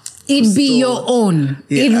 it be your own.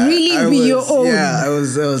 Yeah, it really be your own. Yeah, I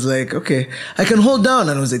was like, okay, I can hold down.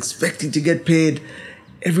 And I was expecting to get paid.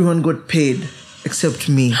 Everyone got paid except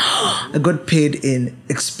me. I got paid in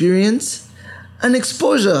experience and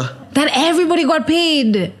exposure. That everybody got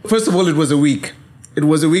paid. First of all, it was a week. It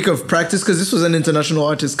was a week of practice because this was an international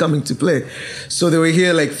artist coming to play. So they were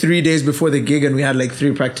here like 3 days before the gig and we had like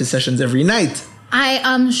 3 practice sessions every night. I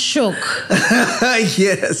am shook.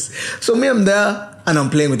 Yes. So me, I'm there and I'm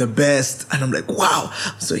playing with the best. And I'm like, wow,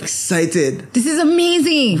 I'm so excited. This is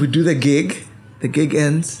amazing. We do the gig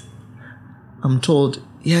ends. I'm told,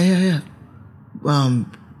 yeah.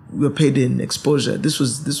 We're paid in exposure. This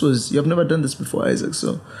was, you've never done this before, Isaac.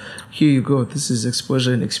 So here you go. This is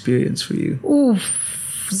exposure and experience for you. Oof.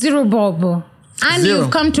 Zero bob. And Zero.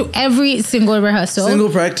 you've come to every single rehearsal. Single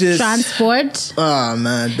practice. Transport. Ah,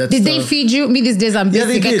 man. Did they feed you? Me these days I'm basic.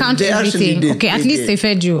 they did. I count They everything. did. Okay, at least they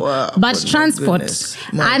fed you. Wow, but transport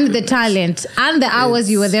and the talent and the hours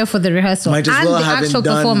you were there for the rehearsal might as and well the haven't actual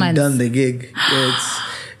performance. done the gig.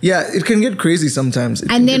 Yeah, it can get crazy sometimes.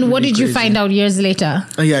 And then what did you find out years later?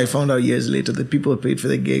 Oh, yeah, I found out years later that people paid for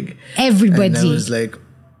the gig. Everybody. And I was like,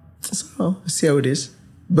 so, see how it is.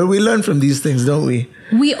 But we learn from these things, don't we?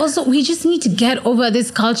 We just need to get over this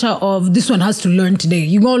culture of this one has to learn today.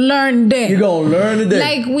 You gonna learn there. You gonna learn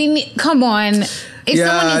today. Like come on. If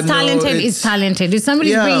someone is talented, is talented. If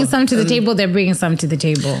somebody's bringing some to the table, they're bringing some to the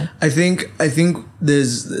table. I think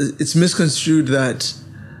it's misconstrued that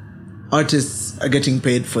artists are getting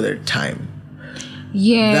paid for their time.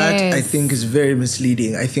 Yes. That I think is very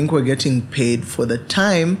misleading. I think we're getting paid for the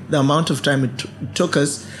amount of time it took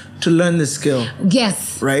us to learn the skill.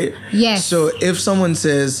 Yes. Right? Yes. So if someone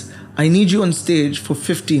says, I need you on stage for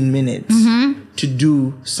 15 minutes to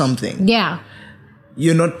do something. Yeah.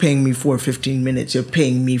 You're not paying me for 15 minutes. You're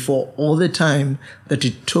paying me for all the time that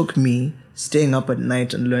it took me staying up at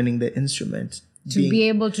night and learning the instrument. To be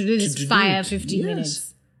able to do this 15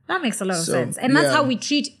 minutes. That makes a lot of sense. And that's how we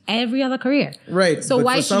treat every other career. Right. So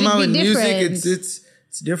why should it be different? Music,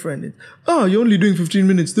 it's different. You're only doing 15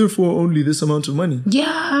 minutes, therefore only this amount of money.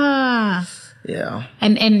 Yeah. Yeah.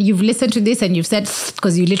 And you've listened to this and you've said,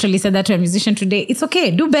 because you literally said that to a musician today, it's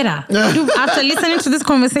okay, do better. After listening to this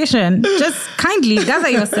conversation, just kindly gather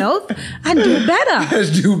yourself and do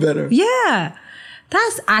better. Do better. Yeah.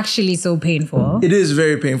 That's actually so painful. It is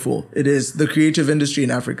very painful. It is. The creative industry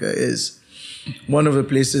in Africa is one of the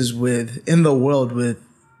places in the world with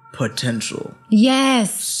potential.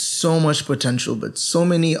 Yes. So much potential, but so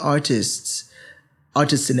many artists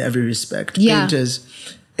in every respect. Yeah. Painters.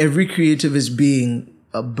 Every creative is being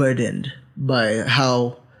burdened by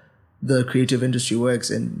how the creative industry works,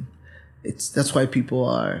 and that's why people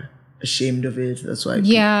are ashamed of it. That's why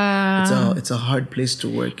it's a hard place to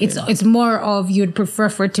work. It's more of you'd prefer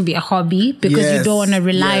for it to be a hobby because you don't want to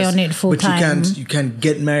rely on it full time. But you can't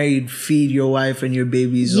get married, feed your wife and your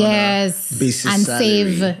babies on a basis and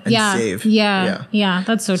salary save. Yeah,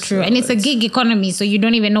 that's so true. And it's a gig economy, so you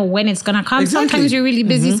don't even know when it's gonna come. Exactly. Sometimes you're really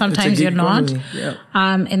busy, sometimes you're not. Yeah.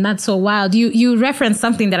 And that's so wild. You referenced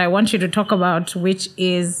something that I want you to talk about, which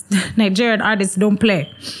is Nigerian artists don't play.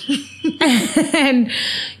 And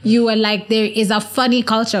you were like, there is a funny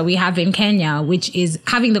culture we have in Kenya, which is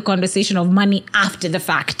having the conversation of money after the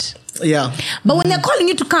fact. Yeah. But when they're calling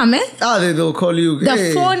you to come, they'll call you.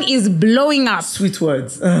 The phone is blowing up. Sweet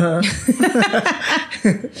words.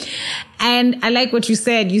 And I like what you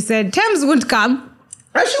said. You said Thames won't come.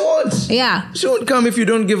 She won't. Yeah. She won't come if you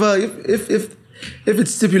don't give her, if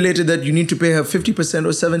it's stipulated that you need to pay her 50% or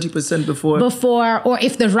 70% before, or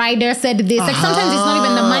if the rider said this, like sometimes it's not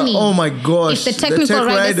even the money. Oh my gosh! If the technical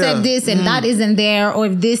rider said this and that isn't there, or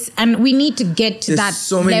if this, and we need to get to that.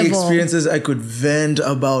 So many level. experiences I could vent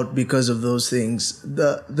about because of those things.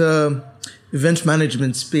 The event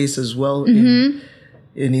management space as well in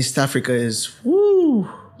East Africa is woo.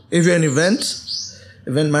 If you're an event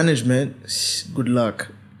management, good luck,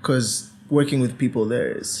 because working with people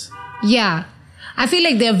there is. Yeah. I feel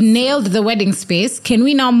like they've nailed the wedding space. Can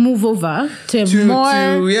we now move over to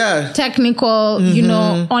more technical,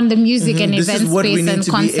 on the music and event space and concerts? This is what we need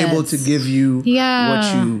to be able to give you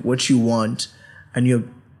what you want, and you're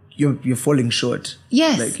falling short.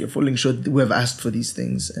 Yes. Like you're falling short. We have asked for these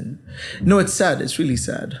things, and no, it's sad. It's really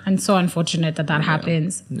sad. And so unfortunate that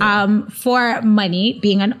happens. Yeah. For money,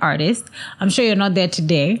 being an artist, I'm sure you're not there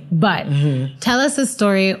today, but tell us a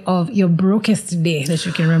story of your brokest day that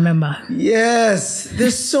you can remember. Yes.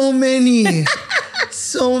 There's so many.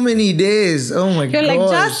 So many days. Oh my God. You're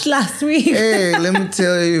like, just last week. Hey, let me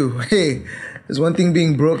tell you. Hey, there's one thing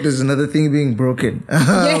being broke. There's another thing being broken.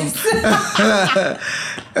 Yes.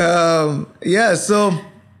 So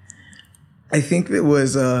I think it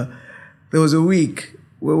was there was a week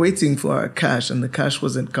we're waiting for our cash and the cash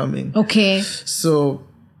wasn't coming. Okay. So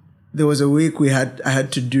there was a week I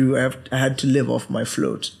had to live off my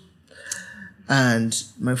float. And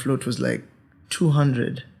my float was like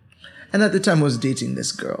 200. And at the time I was dating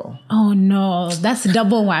this girl. Oh no, that's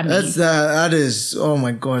double whammy. That is, oh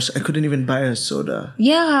my gosh, I couldn't even buy her soda.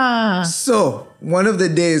 Yeah. So one of the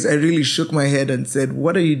days I really shook my head and said,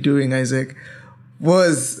 "What are you doing, Isaac?"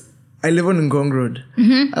 I live on Ngong Road.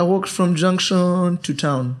 Mm-hmm. I walked from Junction to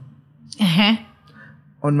town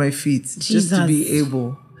on my feet just to be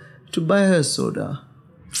able to buy her soda.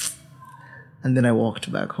 And then I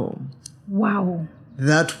walked back home. Wow.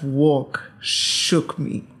 That walk shook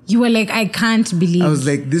me. You were like, I can't believe. I was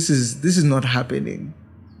like, this is not happening.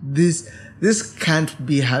 This can't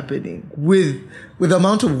be happening with the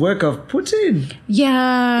amount of work I've put in.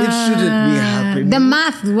 Yeah. It shouldn't be happening. The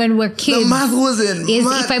math when we're kids. The math wasn't.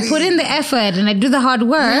 If I put in the effort and I do the hard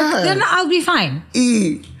work, then I'll be fine.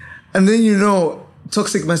 And then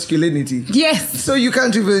toxic masculinity. Yes. So you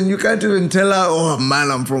can't even tell her, "Oh man,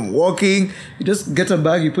 I'm from walking." You just get a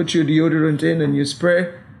bag, you put your deodorant in and you spray.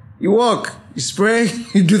 You walk, you spray,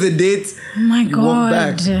 you do the date. Oh my God. Walk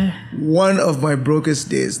back. One of my brokest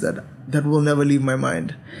days that will never leave my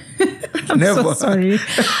mind. I'm never. so sorry.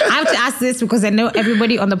 I have to ask this because I know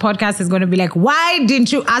everybody on the podcast is going to be like, why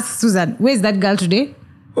didn't you ask Susan? Where's that girl today?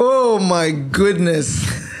 Oh my goodness.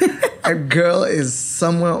 A girl is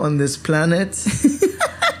somewhere on this planet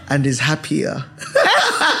and is happier.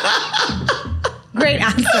 Great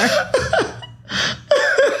answer.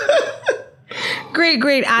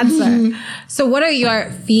 Great answer. Mm-hmm. So what are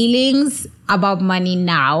your feelings about money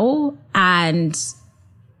now, and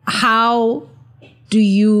how do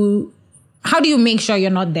you make sure you're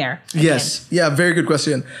not there again? Yes. Yeah, very good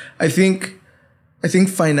question. I think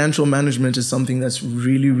financial management is something that's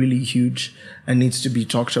really, really huge and needs to be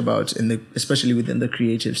talked about especially within the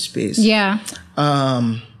creative space. Yeah.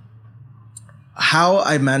 How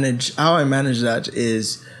I manage that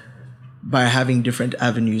is by having different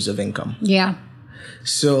avenues of income. Yeah.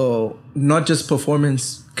 So not just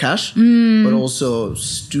performance cash, but also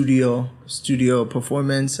studio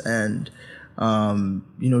performance and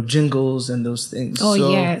jingles and those things. Oh,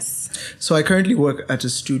 yes. So I currently work at a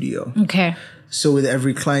studio. Okay. So with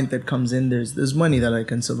every client that comes in, there's money that I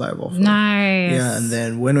can survive off of. Nice. Yeah, and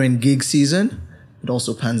then when we're in gig season, it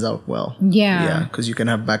also pans out well. Yeah. Yeah, because you can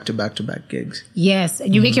have back gigs. Yes.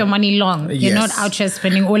 And you make your money long. You're not out here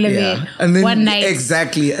spending all of it and then, one night.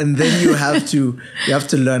 Exactly. And then you have to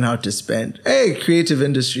learn how to spend. Hey, creative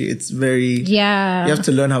industry, it's very... Yeah. You have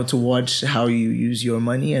to learn how to watch how you use your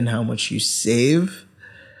money and how much you save.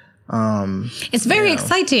 It's very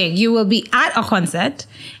exciting. You will be at a concert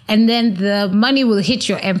and then the money will hit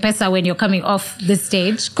your M-Pesa when you're coming off the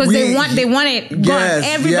stage because they want it gone. Yes,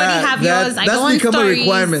 Everybody have yours. I don't want stories. A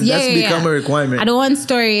requirement. That's become a requirement. I don't want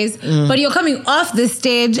stories. But you're coming off the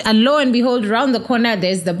stage and lo and behold, around the corner,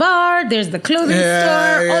 there's the bar, there's the clothing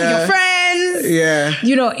store, all your friends. Yeah.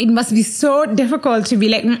 It must be so difficult to be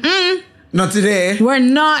like, not today. We're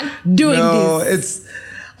not doing this.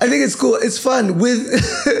 I think it's cool. It's fun. With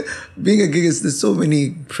being a gigist, there's so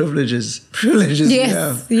many privileges.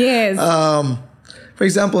 Yes. For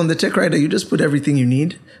example, on the Tech Rider, you just put everything you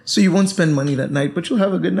need. So you won't spend money that night, but you'll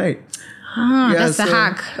have a good night. That's the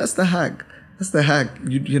hack. That's the hack.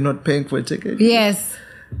 You're not paying for a ticket. Yes.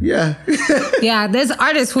 Yeah. Yeah, there's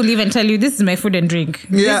artists who even tell you, this is my food and drink.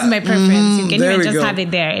 Yeah. This is my preference. You can even just have it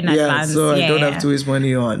there in advance. So I don't have to waste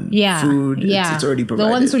money on food. Yeah. It's already provided.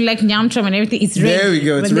 The ones who like nyamchom and everything, it's ready. There we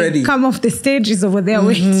go. It's ready. Come off the stage, is over there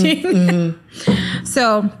waiting.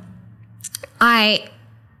 So I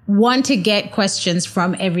want to get questions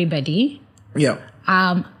from everybody. Yeah.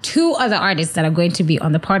 2 other artists that are going to be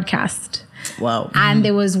on the podcast. Wow. And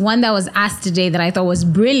there was one that was asked today that I thought was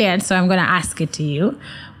brilliant, so I'm going to ask it to you,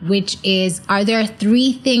 which is, are there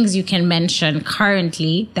 3 things you can mention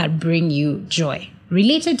currently that bring you joy,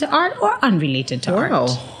 related to art or unrelated to art? Wow.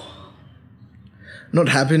 Not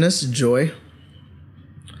happiness, joy.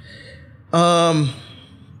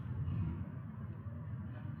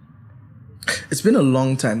 It's been a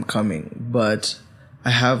long time coming, but I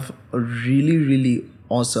have a really, really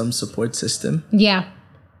awesome support system. Yeah.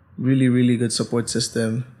 Really, really good support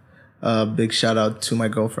system. Big shout out to my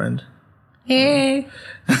girlfriend. Hey.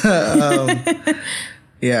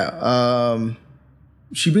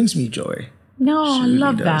 She brings me joy. No, I really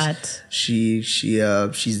love does. that.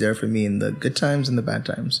 She's there for me in the good times and the bad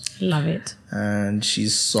times. Love it. And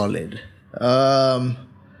she's solid. That's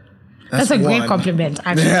a great compliment,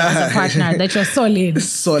 actually, as a partner, that you're solid.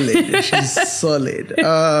 Solid. She's solid.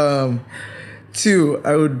 2,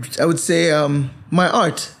 I would say my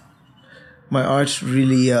art. My art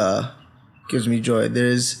really gives me joy.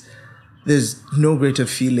 There's no greater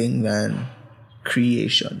feeling than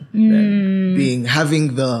creation, than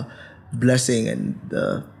having the blessing and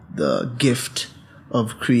the gift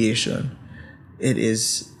of creation. It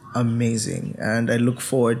is amazing, and I look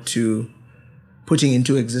forward to putting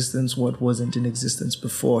into existence what wasn't in existence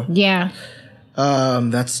before. Yeah.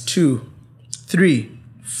 That's 2. 3,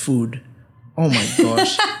 food. Oh my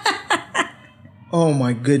gosh. Oh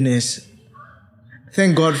my goodness.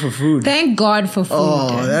 Thank God for food. Thank God for food.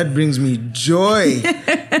 Oh, that brings me joy.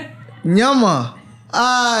 Nyama.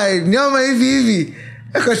 Ay, nyama hivi.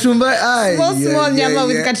 Kachumbari. Ay. Small nyama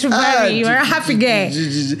with kachumbari. You're a happy guy.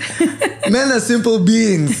 Men are simple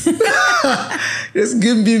beings. Just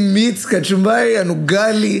give me meats, kachumbari, and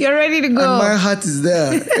ugali. You're ready to go. And my heart is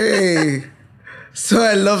there. Hey. So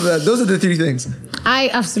I love that. Those are the 3 things. I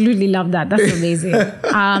absolutely love that. That's amazing.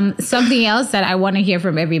 Something else that I want to hear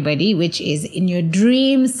from everybody, which is in your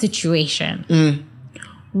dream situation,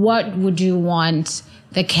 what would you want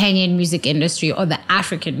the Kenyan music industry or the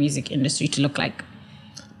African music industry to look like?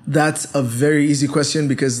 That's a very easy question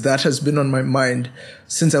because that has been on my mind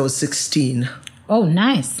since I was 16. Oh,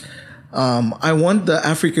 nice. I want the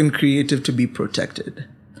African creative to be protected.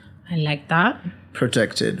 I like that.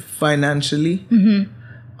 Protected financially.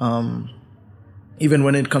 Even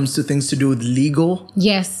when it comes to things to do with legal.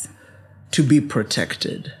 Yes. To be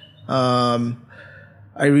protected. I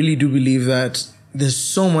really do believe that there's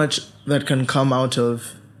so much that can come out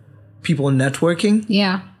of people networking.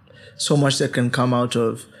 Yeah. So much that can come out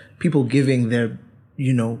of people giving their,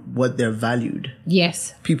 what they're valued.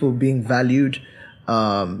 Yes. People being valued.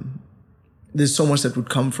 There's so much that would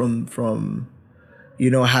come from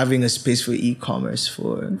having a space for e-commerce,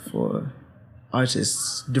 for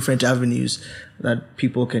artists, different avenues that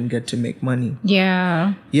people can get to make money.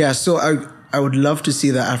 Yeah. Yeah, so I would love to see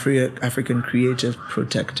the African creative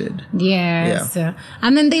protected. Yes. Yeah.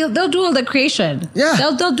 And then they'll do all the creation.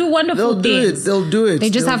 Yeah. They'll do wonderful things. They'll do it. They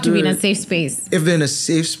just have to be in a safe space. If they're in a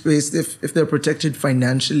safe space, if they're protected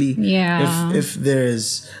financially. Yeah. If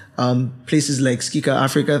there's places like Skika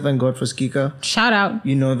Africa, thank God for Skika. Shout out.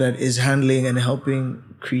 That is handling and helping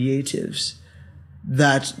creatives.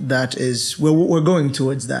 That is where we're going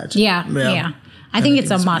towards that. Yeah. I think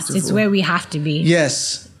it's a must. Beautiful. It's where we have to be.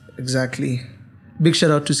 Yes, exactly. Big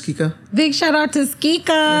shout out to Skika. Big shout out to Skika.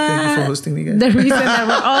 Thank you for hosting me again. The reason that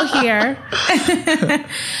we're all here.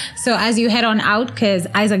 So as you head on out, because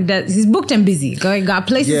Isaac he's booked and busy. Got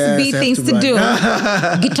places to be, things to do,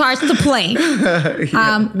 guitars to play.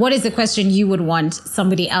 What is the question you would want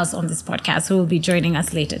somebody else on this podcast who will be joining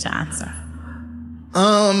us later to answer?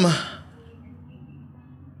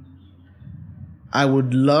 I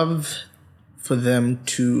would love for them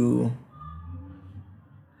to,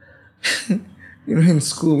 in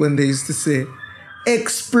school when they used to say,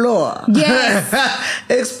 explore. Yes.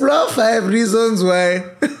 Explore 5 reasons why.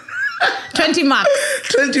 20 marks.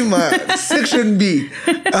 20 marks. Section B.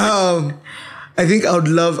 I think I would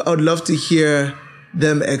love to hear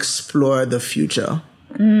them explore the future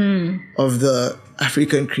of the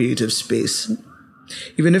African creative space.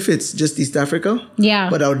 Even if it's just East Africa. Yeah.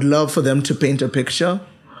 But I would love for them to paint a picture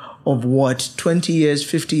of what 20 years,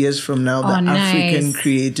 50 years from now, the African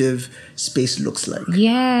creative space looks like.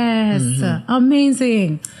 Yes.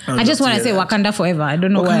 Amazing. I just want to say Wakanda forever. I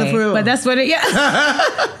don't know why. Forever. But that's what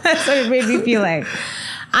that's what it made me feel like.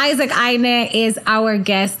 Isaac Ainé is our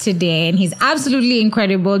guest today, and he's absolutely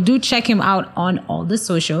incredible. Do check him out on all the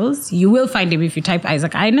socials. You will find him if you type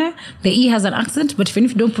Isaac Ainé. The E has an accent, but even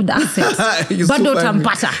if you don't put the accent, but don't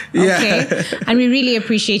tampata. Okay. Yeah. And we really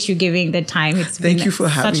appreciate you giving the time. Thank you for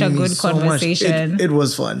having such a good conversation. It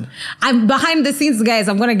was fun. I'm behind the scenes, guys.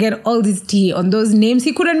 I'm gonna get all this tea on those names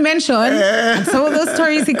he couldn't mention and some of those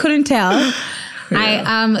stories he couldn't tell. Yeah.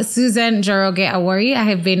 I am Susan Joroge Awori. I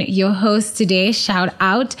have been your host today. Shout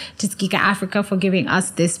out to Skika Africa for giving us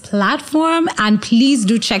this platform. And please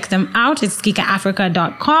do check them out. It's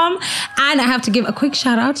skikaafrica.com. And I have to give a quick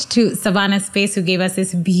shout out to Savannah Space, who gave us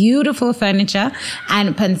this beautiful furniture,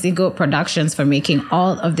 and Panzigo Productions for making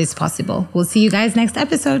all of this possible. We'll see you guys next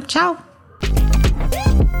episode. Ciao.